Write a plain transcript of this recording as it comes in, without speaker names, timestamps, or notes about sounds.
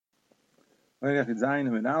We're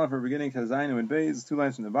beginning to Zayin and Beis, 2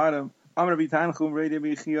 lines from the bottom. Amr Rabbi Tanchum,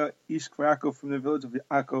 Rabbi Yechia, Ish Kvarakov from the village of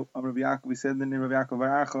Yaakov. Amr Rabbi Yaakov, we said the name of Yaakov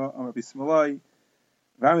Varacha. Amr Rabbi Smalai.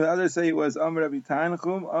 The others say it was Amr Rabbi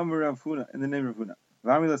Tanchum, Amr Rav Huna, in the name of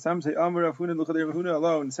Huna. Some say Amr Rav Huna, Luchadei Rav Huna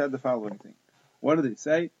alone said the following thing. What do they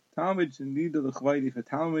say? Talmud Shenida L'chvaydi. If a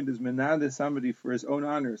Talmud is menada somebody for his own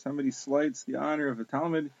honor, somebody slights the honor of a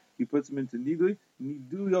Talmud, he puts him into Nidui.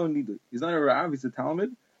 Niduyo Nidui. He's not a Rav, he's a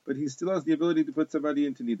Talmud, but he still has the ability to put somebody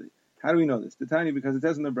into Nidui. How do we know this? The Tanya, because it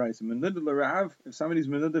says in the Brayso, Menada L'Rav, if somebody's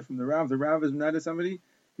menada from the Rav is menada somebody,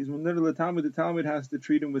 he's menada L'Talmud, the Talmud has to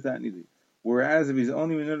treat him with that Nidui. Whereas if he's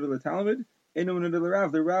only menada L'Talmud, Eino menada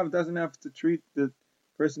L'Rav, the Rav doesn't have to treat the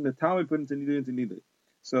person the Talmud put into Nidui.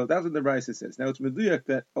 So that's what the Brayso says. Now it's meduyak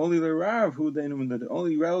that only the Rav who deinu menada,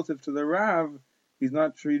 only relative to the Rav, he's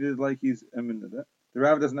not treated like he's a menada. The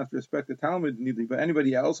Rav doesn't have to respect the Talmud neither, but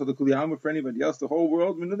anybody else, or the Kuliyama for anybody else, the whole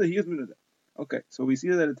world menada, he is menada. Okay, so we see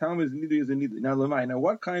that a Talmud is nidui is a nidui. Now lamai. Now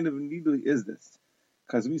what kind of nidui is this?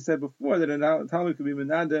 Because we said before that a Talmud could be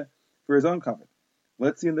menada for his own cover.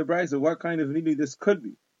 Let's see in the Brayso what kind of nidui this could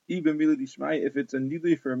be. Even mili dishmaya, if it's a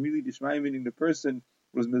nidui for a mili dishmaya, meaning the person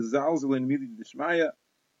was mezalzel in mili dishmaya,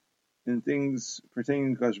 in things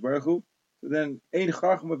pertaining to Kadosh Baruch Hu, so then ein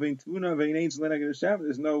chachma vein tuna vein ein zelen Hashem.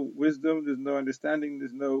 There's no wisdom, there's no understanding,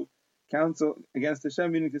 there's no counsel against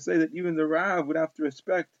Hashem. Meaning to say that even the Rav would have to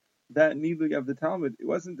respect that nidui of the Talmud. It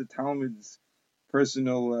wasn't the Talmud's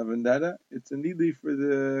personal vendetta. It's a nidui for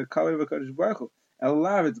the kavod of Kadosh Baruch Hu.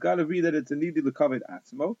 Elav, it's got to be that it's a nidui l'kavod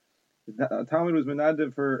atzmo. The Talmud was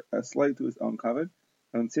menada for a slight to his own kavod,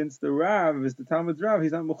 and since the Rav is the Talmud's Rav,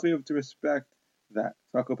 he's not mechuyev to respect that.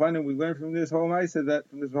 So Akopanim, we learn from this whole Maisa that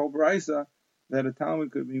from this whole Brayso that a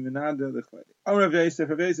Talmud could be menada l'chvaydi. Amar Rav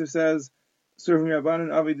Yosef says, Surfim Rabbanan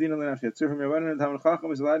Avidin Alenafshet. Surfim Rabbanan, the Talmud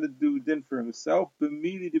Chacham is allowed to do din for himself.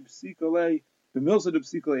 B'mili de psikolei, b'milsa de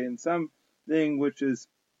psikolei, in something which is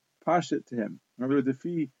pashit to him. Remember, the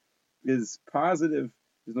fee is positive.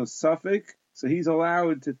 There's no suffix, so he's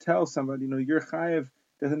allowed to tell somebody, your chayev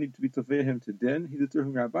doesn't need to be tofeh him to din. He's a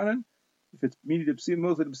Surfim Rabbanan. If it's mili de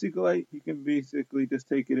psikolei, he can basically just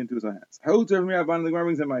take it into his own hands. How Surfim Rabbanan? The Gemara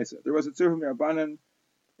brings a Maisa. There was a Surfim Rabbanan,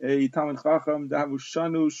 a Talmud Chacham, Davu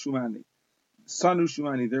Shanu Shumani. Sanu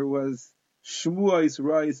Shumani, there was Shmuais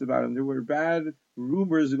Rais about him. There were bad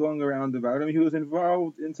rumors going around about him. He was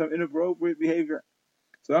involved in some inappropriate behavior.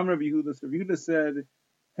 So I'm Rabbi Yehuda. So Rabbi Yehuda said,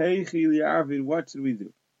 Hey Chili Arvid, what should we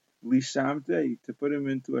do? Li Shamte, to put him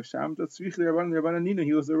into a Shamta. Tzvichli Rabbanan Nino.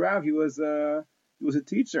 He was a Rav. He was a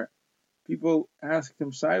teacher. People asked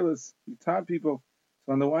him Silas. He taught people.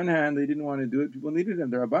 So on the one hand, they didn't want to do it. People needed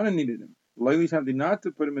him. The Rabbanan needed him. Loyli Shamte, not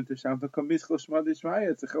to put him into Shamta. Kamischel Shmad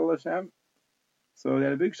Ishmaya. It's a Chol Hashem. So they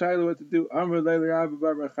had a big shiloh what to do. Amr Leil Rabbi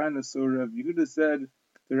Bar Rachana. So Rabbi Yehuda said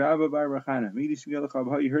to Rabbi Bar Rachana,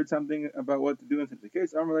 you heard something about what to do in such a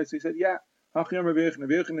case? Amr Leil, so he said, yeah. Hachiyam Rabbi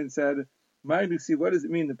Yochanan said, what does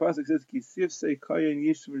it mean? The pasuk says, Kisif se kayin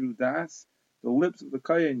yishmeru das. The lips of the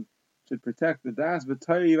kayin should protect the das, but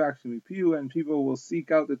Torah actually piu, and people will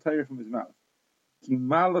seek out the Torah from his mouth. Ki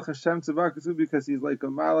malach Hashem tzavakasu, because he's like a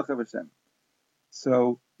malach of Hashem.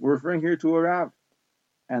 So we're referring here to a Rav.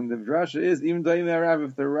 And the drasha is, even Daim Rav,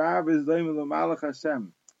 if the Rav is Daim Malach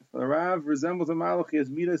Hashem, if the Rav resembles a Malach, he has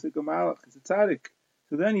midas like a Malach, it's a tzaddik.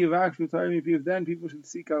 So then you've actually Torah Mipiv, then people should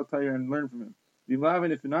seek out Torah and learn from him.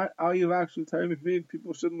 If not, all you've actually Torah Mipiv,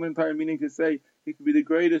 people shouldn't learn Torah, meaning to say, he could be the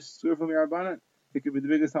greatest Surah from Rabbanan, he could be the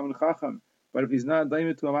biggest Talmud Chacham, but if he's not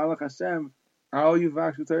Daim to a Malach Hashem, all you've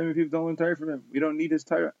actually Torah Mipiv, don't learn Torah from him. We don't need his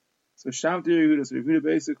Torah. So Shamta Yehuda, so Yehuda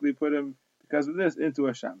basically put him, because of this, into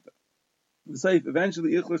a Shamta. The Saif,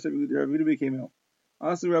 eventually, Ichlos Rabbi became ill.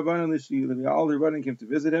 Also, Rabbanan L'Shiyah, all the Rabbanan came to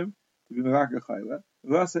visit him, to be Mevakar Chayla.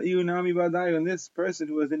 Vasa Iyu Nami Badai, and this person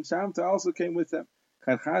who was in Shamta also came with them.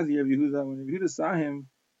 Chadchazi Rabbi Yehuda, when Rabbi Yehuda saw him,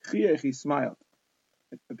 Chiach, he smiled.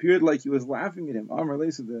 It appeared like he was laughing at him. Amar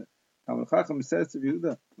Leisa, the Talmud Chacham says to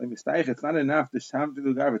Rabbi Yehuda, it's not enough, the Shamta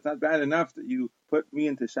Lugar, it's not bad enough that you put me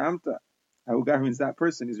into Shamta. Ugar means that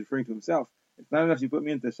person, he's referring to himself. It's not enough you put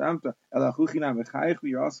me into Shamta.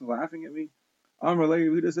 You're also laughing at me. Amr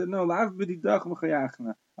Yehuda said, no, I'm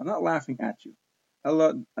not laughing at you.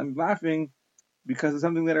 I'm laughing because of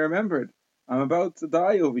something that I remembered. I'm about to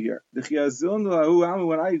die over here. When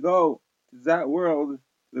I go to that world,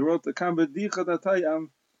 the world to come,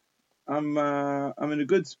 I'm in a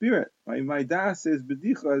good spirit. My das is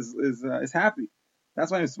bedicha, is happy.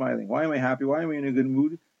 That's why I'm smiling. Why am I happy? Why am I in a good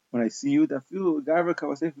mood? When I see you,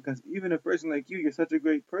 because even a person like you, you're such a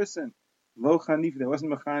great person. Lo chanif, I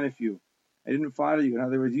wasn't mechanif you. I didn't flatter you. In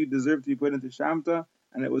other words, you deserve to be put into Shamta,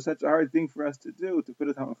 and it was such a hard thing for us to do, to put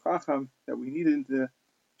a Talmud Chacham that we needed into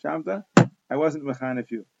Shamta. I wasn't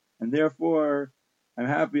mechanef you, and therefore I'm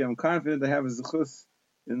happy, I'm confident I have a zechus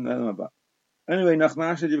in the Olam Haba. Anyway, nach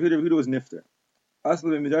Masha, Yehuda was nifter.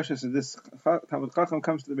 Asla b'midrash says this Talmud Chacham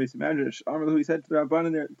comes to the base of Medrash. Amar he said to the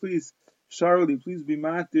Rabbanan there, please, Sharli, please be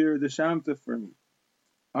matir the Shamta for me.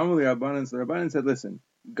 Amar Rabbanan, so the Rabbanan said, listen,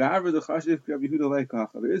 Gavra the Chashiv Rabbi Yehuda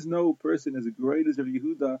leikacha. There is no person as great as Rabbi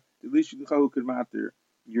Yehuda, the Lishucha who could matir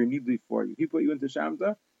your needly for you. He put you into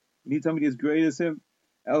Shamta. You need somebody as great as him.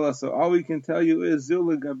 Ella, so all we can tell you is Zil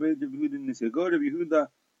Gabed Rabbi Yehuda Nisya. Go to Rabbi Yehuda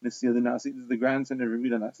Nisya the Nasi. This is the grandson of Rabbi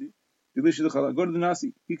Yehuda Nasi. Go to the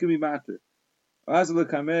Nasi. He can be matir.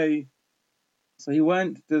 So he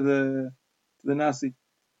went to the Nasi.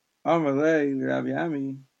 Amalei Rabbi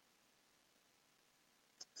Ami.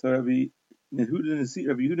 So Rabbi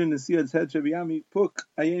Yehuda Nasi had said to Rabbi Ami, Puk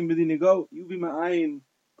Ayim B'dini, go, you be ma'ayin,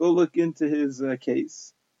 go look into his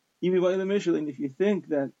case. And if you think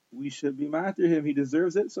that we should be matir him, he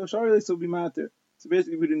deserves it, so Sharei so be matir. So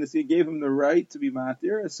basically Yehuda Nasi gave him the right to be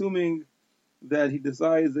matir, assuming that he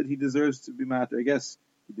decides that he deserves to be matir. I guess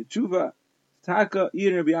he did tshuva. Taka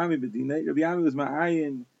Ian Rabbi Ami b'dinei. Rabbi Ami was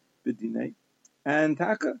ma'ayin b'dinei, and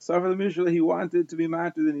Taka Safar the Mishra he wanted to be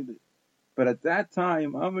matir than he did. But at that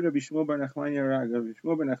time, Amar Rabbi Shmuel bar Nachmani Arag. Rabbi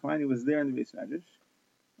Shmuel bar Nachmani was there in the Beis Medrash,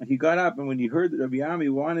 and he got up, and when he heard that Rabbi Ami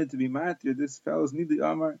wanted to be matir this fellow's nidli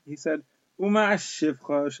Amar, he said, Uma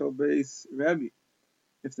shivcha shel Beis Rabbi.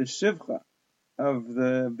 If the shivcha of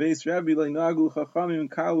the Beis Rabbi leinagu chachamim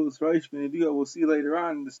kalus reish b'nidiyah, we'll see later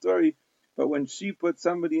on in the story. But when she put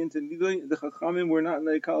somebody into nidui, the chachamim were not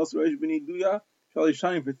like kalus reish b'nidiyah. Shali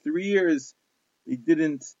Shanim for 3 years, they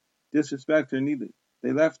didn't disrespect her nidui.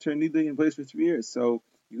 They left her nidui in place for 3 years. So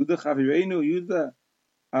Yehuda Chavireinu, Yehuda,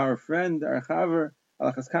 our friend, our chaver,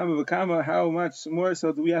 alachas kama v'kama, how much more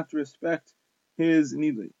so do we have to respect his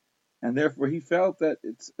nidui? And therefore he felt that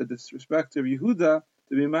it's a disrespect of Yehuda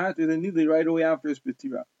to be matir the nidui right away after his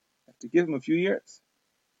betira. Have to give him a few years.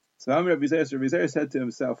 So Rabbi Zera said to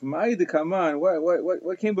himself, "Ma'id kaman,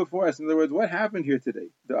 what came before us? In other words, what happened here today?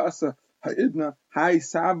 The asa ha'idna hai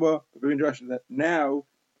saba that now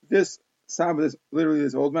this saba, this literally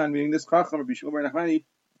this old man, meaning this chacham Rabbi Shmuel bar Nachmani,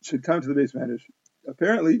 should come to the Beis Medrash.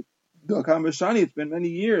 Apparently, it's been many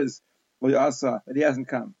years that he hasn't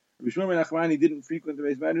come. Rabbi Shmuel bar Nachmani didn't frequent the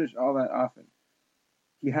Beis Medrash all that often.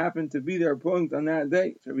 He happened to be there point on that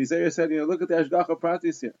day. So Rabbi Zera said, look at the Ashgacha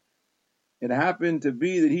Pratis here. It happened to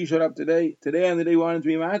be that he showed up today on the day he wanted to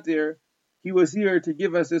be matir. He was here to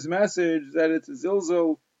give us this message that it's a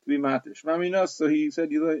zilzo to be matir. Shmaminos, so he said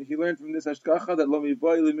he learned from this Ashgacha that lo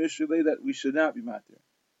miboy limishulei, that we should not be matir.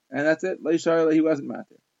 And that's it. Leishar, he wasn't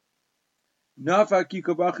matir. Nafa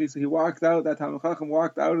kikobachi, so he walked out, that Talmud Chacham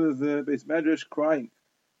walked out of the Beis Medrash crying.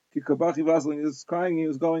 Kikobachi vasling, he was crying, he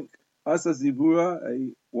was going, Asa zibura,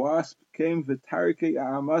 a wasp came v'tarike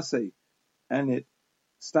a'amasei, and it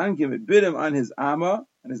stung him, it bit him on his ama,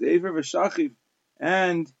 and his aver v'shachiv,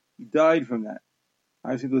 and he died from that.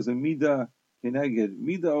 Obviously there was a midah keneged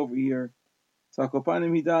midah over here.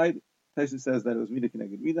 Sakopanim, he died. Taisha says that it was midah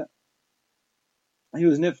keneged midah. He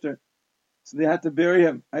was nifter. So they had to bury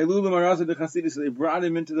him. So they brought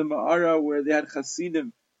him into the Ma'ara where they had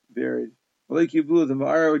Chasidim buried. The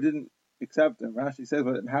Ma'ara didn't accept him. Rashi says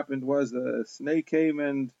what happened was a snake came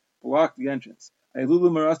and blocked the entrance. They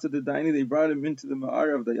brought him into the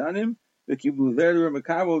Ma'ara of Dayanim. There they were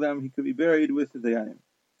Makabal them, he could be buried with the Dayanim.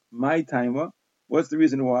 My taima, what's the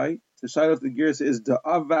reason why? So Shiloh the Girsa is the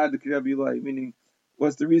Avad Rabbi Eli, meaning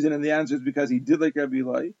what's the reason? And the answer is because he did like Rabbi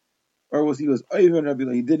Eli. Or was Ivan Rabbi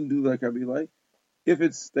Eli, he didn't do like Rabbi Eli. If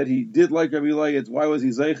it's that he did like Rabbi Eli, it's why was he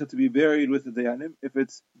Zeicha to be buried with the Dayanim? If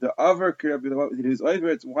it's the Avar Rabbi Eli, he was Ivan,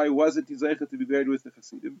 it's why wasn't he Zeicha to be buried with the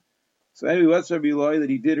Chasidim? So anyway, what's Rabbi Eli that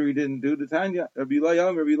he did or he didn't do? The Tanya, Rabbi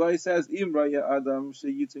Eli says, Imraya Adam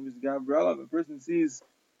Sheyitzim Mizgaber. A person sees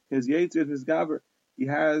his Yitzir Mizgaber, he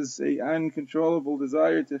has a uncontrollable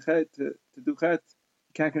desire to do chet,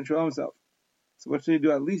 he can't control himself. So what should he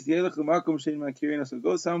do? At least Yelech L'makom Shein Makirin, so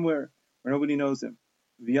go somewhere where nobody knows him.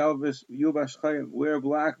 V'yalbash chayim, wear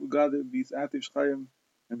black, v'gadim, be atif chayim,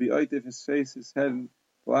 and be oitif, his face, his head,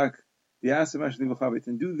 black. V'yasim ashli v'chavit,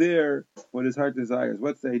 and do there what his heart desires.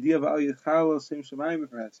 What's the idea of al yichalo shem shemayim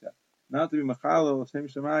b'farhesya? Not to be machalo shem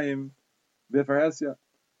shemayim b'farhesya.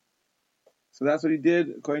 So that's what he did.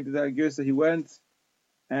 According to that girsa, he went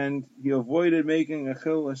and he avoided making a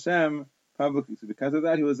chil Hashem publicly. So because of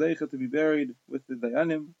that, he was zeicha to be buried with the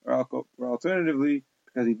dayanim, or alternatively,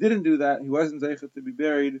 because he didn't do that, he wasn't zeicha to be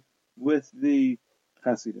buried with the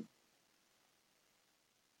chasidim.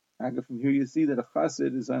 From here you see that a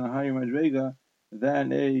chasid is on a higher madrega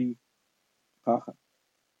than a chacham.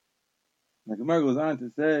 The Gemara goes on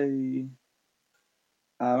to say,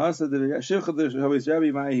 What's the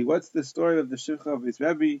story of the Shivcha of his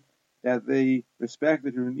Rebbe that they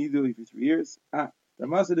respected her nidui for 3 years? The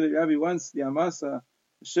Amasa of Rebbe, once the Amasa,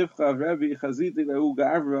 the Shivcha of Rebbe, Chaziti Lehu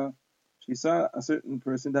Gavra, she saw a certain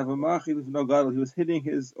person, he was hitting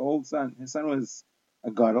his old son. His son was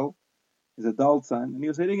a gadol, his adult son, and he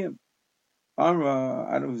was hitting him. Amra,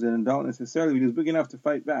 I don't know if he was an adult necessarily, but he was big enough to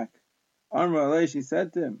fight back. Amra, she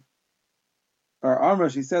said to him, or Amra,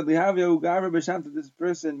 she said, Lihavya Ugavra B'Shamta, this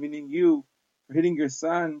person, meaning you, for hitting your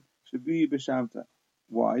son, should be B'Shamta.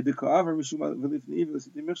 Why? You're being over,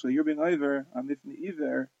 I'm Lifnei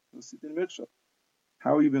Iver,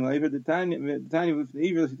 how are you being over? The Tanya Lifnei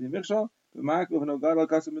Iver, the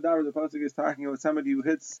Pasuk is talking about somebody who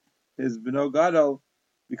hits his Beno Gadol,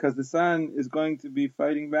 because the son is going to be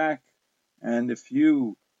fighting back, and if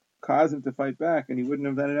you cause him to fight back, and he wouldn't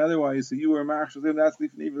have done it otherwise, so you were Marshal, that's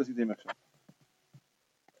Lifnei Iver,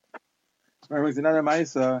 Brings another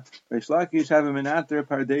Maisa. Rish Lakish have a menater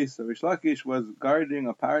pardesa. Rish Lakish was guarding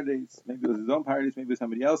a paradise. Maybe it was his own paradise, maybe it was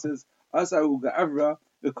somebody else's. Asa ugavra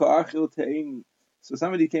v'koachil te'eni. So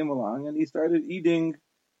somebody came along and he started eating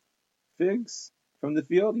figs from the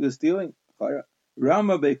field. He was stealing.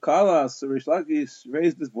 Rama be'kala. So Rish Lakish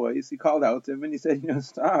raised his voice. He called out to him and he said,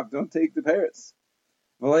 stop, don't take the pears.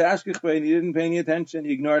 He didn't pay any attention.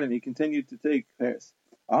 He ignored him. He continued to take pears.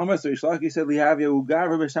 Amar, so Rish Lakish said,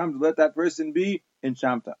 let that person be in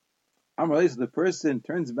Shamta. Amar, so the person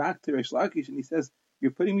turns back to Rish Lakish and he says,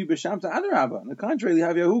 you're putting me b'Shamta Adarabba. On the contrary,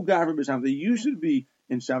 you should be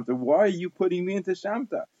in Shamta. Why are you putting me into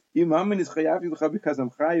Shamta? Because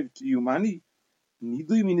I'm chayiv to you money.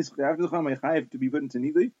 Nidli means chayiv to be put into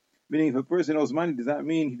Nidli. Meaning, if a person owes money, does that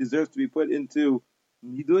mean he deserves to be put into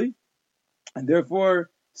Nidli? And therefore,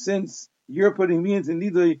 since you're putting me into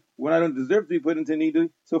Nidui when I don't deserve to be put into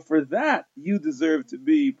Nidui, so for that, you deserve to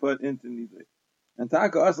be put into Nidui. And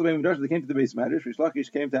Taka also they came to the base matters. Rish Lakish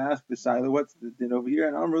came to ask the Shiloh, what's the din over here?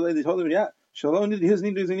 And Amrullah, they told him, yeah, Shalom Nidui, his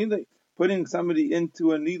Nidui is a Nidui. Putting somebody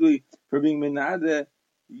into a Nidui for being Menade,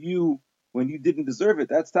 you, when you didn't deserve it,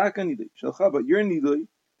 that's Taka Nidui. Shalcha, but your Nidui,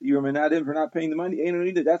 you were Menade for not paying the money, ain't no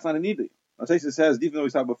Nidui, that's not a Nidui. Asaisa says, even though we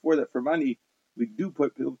saw before that for money, we do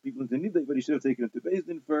put people into Nidui, but he should have taken him to Beis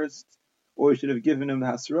Din first, or he should have given him the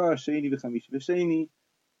Hasra, Sheni v'chamish v'sheni,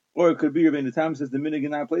 or it could be Rabbeinu Tam says the minig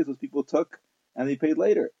in that place was people took and they paid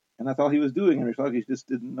later, and that's all he was doing. And Rish Lakish just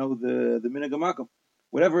didn't know the minig makom.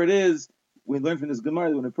 Whatever it is, we learn from this Gemara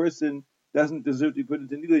that when a person doesn't deserve to be put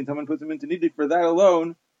into Nidui and someone puts him into Nidui, for that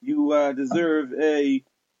alone, you deserve a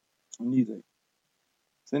Nidui.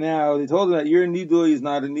 So now they told him that your Nidui is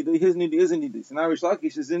not a Nidui, his Nidui is a Nidui. So now Rish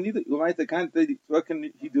Lakish is in Nidui. What can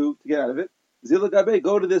he do to get out of it? Zilagabe,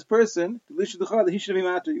 go to this person, that he should be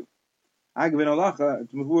mad to you. Agvin olacha,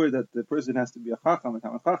 it's mavur that the person has to be a chacham, a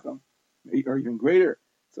tam chacham, or even greater.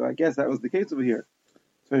 So I guess that was the case over here.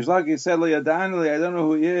 So Rish Lakish said, I don't know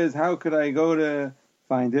who he is, how could I go to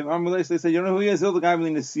find him? They said, you don't know who he is, go to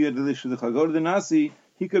the Nasi,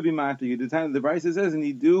 he could be mad to you. The time the Brisa says, and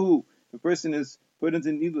the person is put into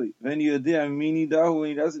Nidli. Then you and he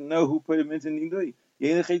doesn't know who put him into Nidli.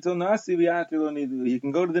 You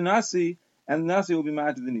can go to the Nasi, and the Nasi will be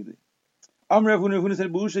mad to the Nidli. Rav Huna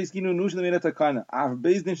said,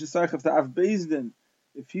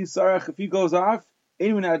 if he goes off,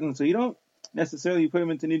 so you don't necessarily put him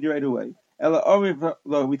into Nidli right away.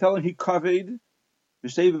 We tell him he covered.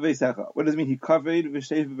 What does it mean he covered?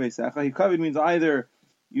 He covered means either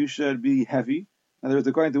you should be heavy. In other words,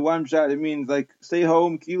 according to one shot, it means like stay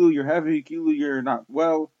home, kilu, you're heavy, kilu, you're not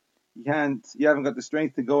well, you haven't got the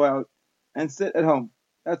strength to go out, and sit at home.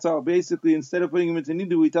 That's all. Basically, instead of putting him into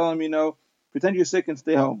Nidu, we tell him, pretend you're sick and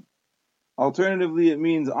stay home. Alternatively, it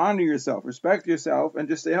means honor yourself, respect yourself, and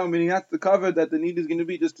just stay home, meaning that's the cover that the need is going to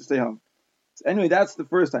be, just to stay home. So anyway, that's the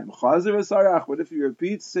first time. What if he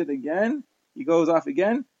repeats it again? He goes off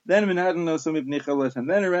again, then and then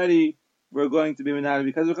already we're going to be menad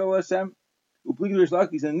because of Chal Hashem. Rish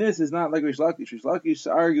Lakish, and this is not like Rish Lakish. Rish Lakish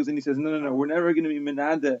argues and he says, no, we're never going to be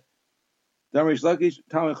menad. Rish Lakish,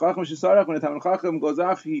 Talmid Chacham Shesarach, when a Talmid Chacham goes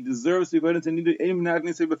off, he deserves to be put into Nidu.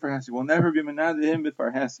 We'll never be menad him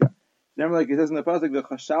b'far Hasya. Never, like it says in the pasuk,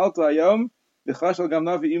 v'chashalta hayom v'chashal gam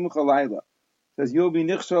navi imucha layla. It says you'll be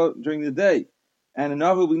nichshal during the day, and a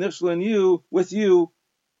navi will be nichshal in you with you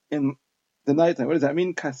in the nighttime. What does that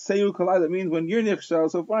mean? Kaseu kalai. That means when you're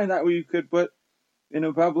nichshal, so fine, that way you could put in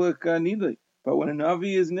a public nidli. But when a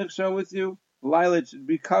navi is nichshal with you, Laila, it should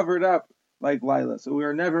be covered up like Laila. So we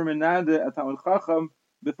are never menada at Talmid Chacham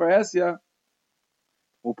b'far Hasya.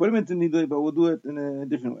 We'll put him into nidli, but we'll do it in a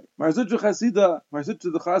different way. Marzutzu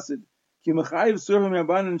the chassid. Ki mechayiv tzurfim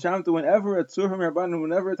rabbanan shamta. Whenever a tzurfim rabbanan,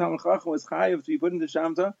 whenever a Talmid Chacham was chayiv to be put into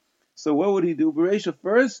shamta, so what would he do? Bereisha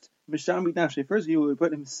first, mishamit nafshe. First he would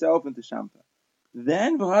put himself into shamta.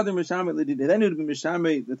 Then v'hader mishamit l'didei. Then he would be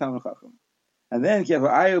mishamit the Talmid Chacham. And then ki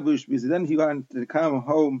avayabush, because then he wanted to come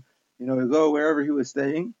home, to go wherever he was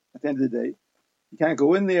staying at the end of the day. He can't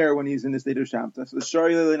go in there when he's in the state of shamta. So the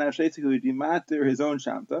shari l'nafshe would be matir his own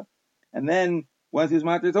shamta, and then once he was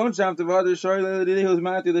matir his own shamta, v'hader shari l'didei, he was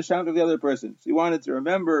matir the shamta of the other person. So he wanted to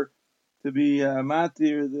remember to be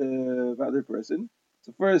matir the other person.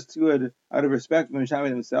 So first he would, out of respect, be mishamit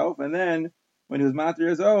himself, and then when he was matir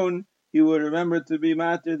his own, he would remember to be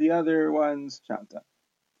matir the other one's shamta.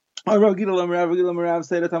 Rav Gidol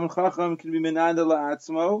said that Talmid Chacham can be menada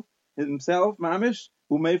la'atzmo himself, mamish,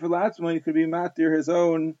 who made for la'atzmo, he could be matir his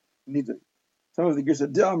own nidui. Some of the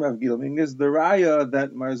Gersadam Rav Gidol, meaning this the raya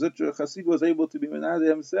that Mar Zutra Chassid was able to be menada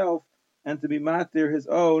himself and to be matir his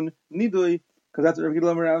own nidui, because that's what Rav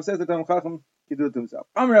Gidol says that Talmid Chacham can do it to himself.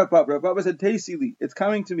 Rav Papa said, Teisili, it's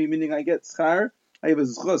coming to me, meaning I get schar, I have a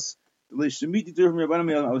zchus. I was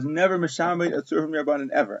never meshamit a tzur from Rabbanan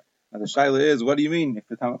ever. Now the shaila is, what do you mean? If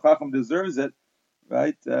the Talmid Chacham deserves it,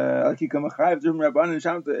 right? Like he come chayiv tzur from Rabbanan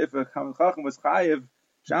shamta. If a Talmid Chacham was chayiv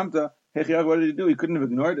shamta, what did he do? He couldn't have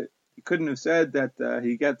ignored it. He couldn't have said that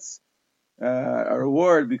he gets a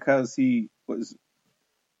reward because he was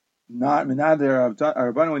not menader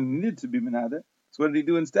Rabbanan when he needed to be menader. So what did he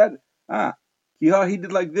do instead? He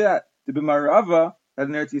did like that. To be marava that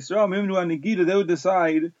in Eretz Yisrael, mimnu anigida, they would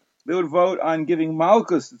decide. They would vote on giving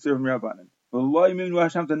malchus to tzur from Rabbanan.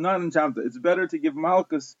 Not in shamta. It's better to give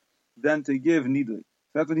malchus than to give nidui. So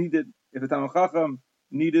that's what he did. If a Talmid Chacham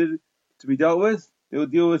needed to be dealt with, they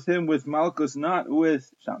would deal with him with malchus, not with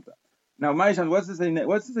shamta. Now, what's this idea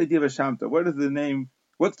of a shamta? What is the name?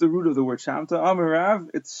 What's the root of the word shamta? Amarav,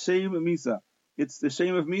 it's shame misa. It's the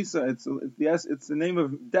shame of misa. It's the name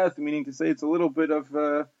of death, meaning to say it's a little bit of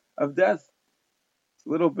death. A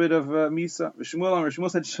little bit of misa. Shmuel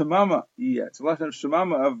said shemama. Yeah, it's a lot of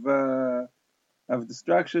shemama of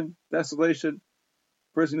destruction, desolation.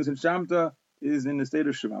 The person who's in shamta is in the state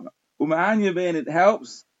of shemama. And it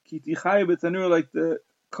helps. Like the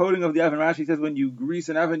coating of the oven. Rashi says when you grease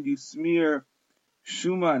an oven, you smear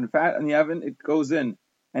shuma and fat on the oven, it goes in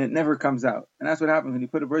and it never comes out. And that's what happens when you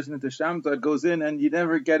put a person into shamta. It goes in and you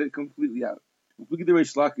never get it completely out. Look at the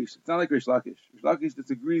Reish Lakish. It's not like Reish Lakish. Reish Lakish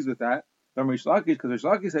disagrees with that. From Reish Lakish, because Reish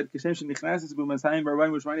Lakish said,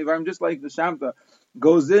 just like the Shamta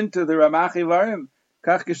goes into the Ramach Ivarim,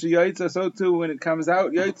 so too when it comes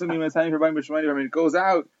out, it goes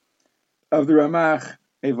out of the Ramach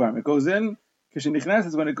Ivarim. It goes in,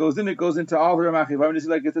 when it goes into all the Ramach Ivarim. This is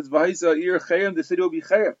like it says, the city will be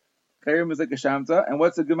Chayim. Chayim is like a Shamta, and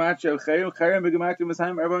what's the Gematria of Chayim? Chayim begematria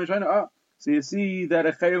Masayim Arba Mishmani. So you see that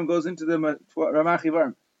a Chayim goes into the Ramach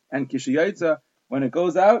Ivarim, and Kishiyayitza, when it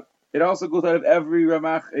goes out, it also goes out of every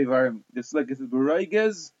Ramach Evarim. Just like it says,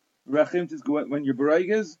 Baraiges, Rachim Tizka. When you're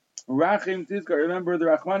Baraiges, Rachim Tizka. Remember the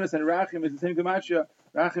Rachmanis and Rachim is the same Gematria.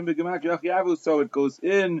 Rachim begematria Achiavu. So it goes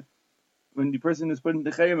in, when the person is put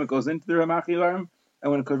into Chayim, it goes into the Ramach Evarim. And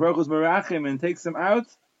when Kosh is Merachim and takes them out,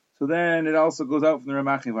 so then it also goes out from the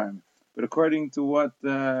Ramach Evarim. But according to what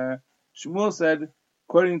Shmuel said,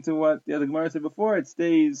 according to what the other Gemara said before, it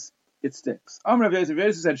stays. It sticks. Rav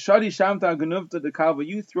Yosef said, "Shadi shamta ganuvta the kalva."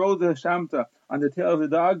 You throw the shamta on the tail of the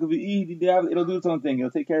dog, it'll do its own thing. It'll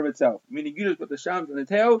take care of itself. Meaning, you just put the shamta on the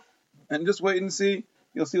tail and just wait and see.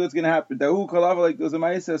 You'll see what's going to happen. Dahu kalava, like there was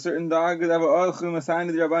a certain dog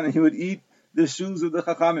that he would eat the shoes of the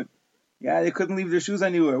chachamim. Yeah, they couldn't leave their shoes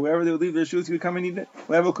anywhere. Wherever they would leave their shoes, he would come and eat it.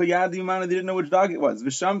 Wherever koyadi mana, they didn't know which dog it was.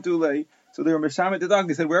 Vishamtulei. So they were mishamet the dog.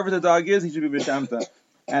 They said wherever the dog is, he should be mishamta.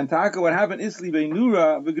 And Taka, what happened? Isli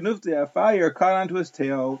beinura v'gnufte, a fire caught onto his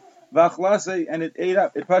tail, v'achlase, and it ate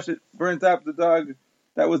up, it pushed it, burnt up the dog.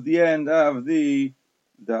 That was the end of the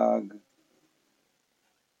dog.